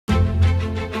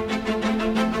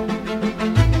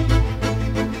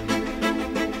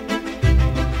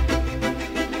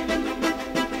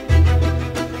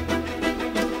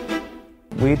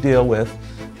we deal with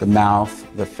the mouth,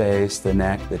 the face, the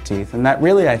neck, the teeth, and that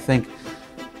really, I think,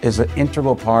 is an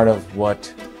integral part of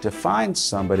what defines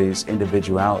somebody's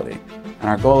individuality. And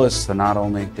our goal is to not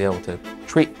only be able to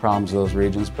treat problems of those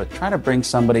regions, but try to bring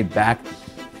somebody back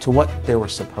to what they were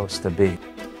supposed to be.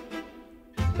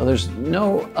 Well, there's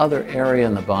no other area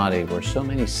in the body where so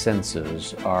many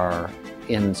senses are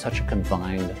in such a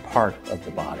confined part of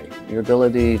the body. Your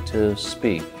ability to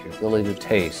speak, your ability to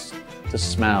taste, to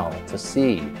smell, to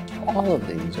see, all of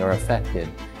these are affected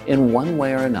in one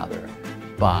way or another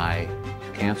by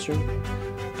cancer,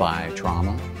 by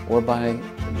trauma, or by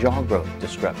jaw growth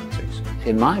discrepancies.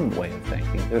 In my way of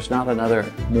thinking, there's not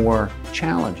another more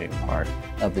challenging part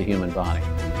of the human body.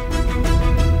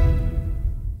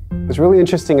 What's really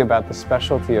interesting about the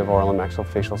specialty of oral and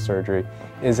maxillofacial surgery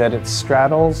is that it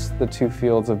straddles the two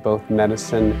fields of both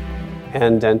medicine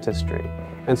and dentistry.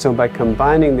 And so by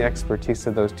combining the expertise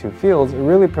of those two fields, it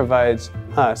really provides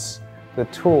us the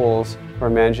tools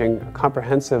for managing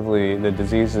comprehensively the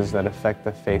diseases that affect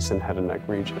the face and head and neck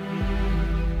region.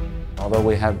 Although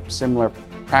we have similar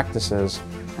practices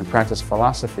and practice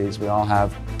philosophies, we all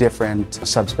have different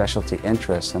subspecialty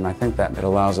interests, and I think that it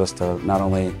allows us to not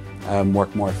only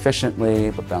work more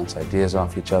efficiently, but bounce ideas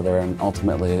off each other and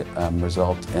ultimately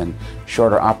result in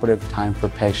shorter operative time for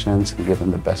patients and give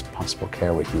them the best possible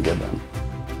care we can give them.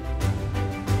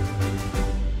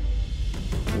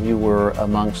 You were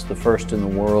amongst the first in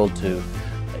the world to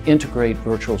integrate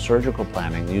virtual surgical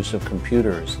planning, the use of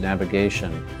computers,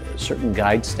 navigation, certain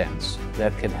guide stents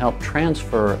that can help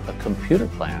transfer a computer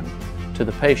plan to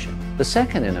the patient. The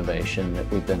second innovation that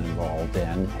we've been involved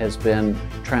in has been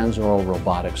transoral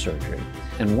robotic surgery.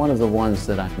 And one of the ones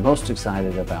that I'm most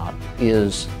excited about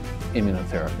is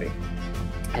immunotherapy.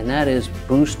 And that is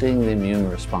boosting the immune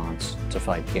response to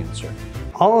fight cancer.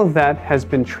 All of that has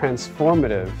been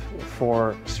transformative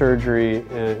for surgery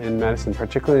in medicine,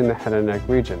 particularly in the head and neck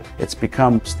region. It's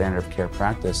become standard of care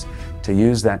practice to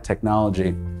use that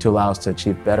technology to allow us to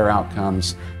achieve better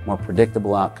outcomes, more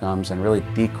predictable outcomes, and really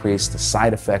decrease the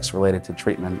side effects related to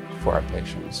treatment for our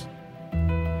patients.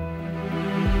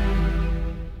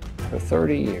 For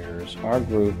 30 years, our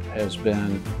group has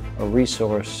been a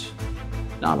resource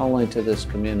not only to this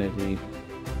community,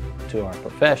 to our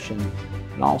profession,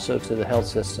 and also to the health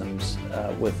systems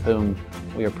with whom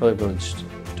we are privileged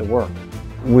to work.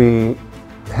 We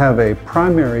have a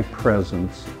primary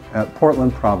presence at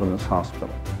Portland Providence Hospital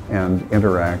and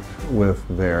interact with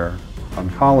their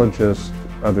oncologists,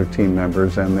 other team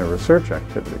members, and their research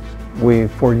activities. We,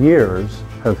 for years,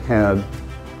 have had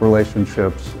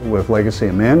relationships with Legacy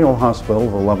Immanuel Hospital,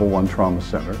 the Level 1 Trauma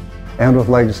Center, and with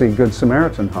Legacy Good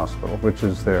Samaritan Hospital, which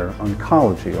is their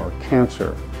oncology or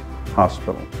cancer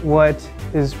hospital. What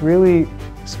is really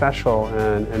special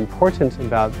and important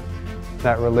about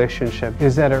that relationship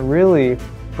is that it really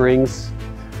brings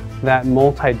that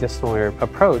multidisciplinary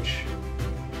approach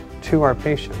to our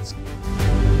patients.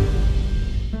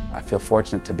 I feel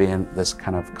fortunate to be in this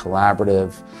kind of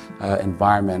collaborative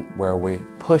environment where we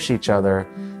push each other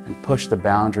and push the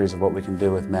boundaries of what we can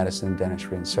do with medicine,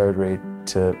 dentistry, and surgery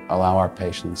to allow our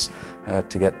patients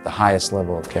to get the highest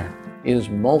level of care. It is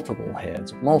multiple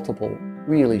heads, multiple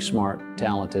really smart,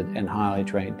 talented, and highly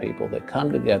trained people that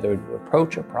come together to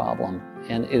approach a problem,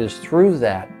 and it is through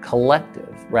that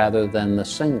collective rather than the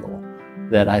single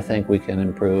that I think we can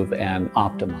improve and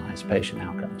optimize patient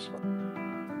outcomes.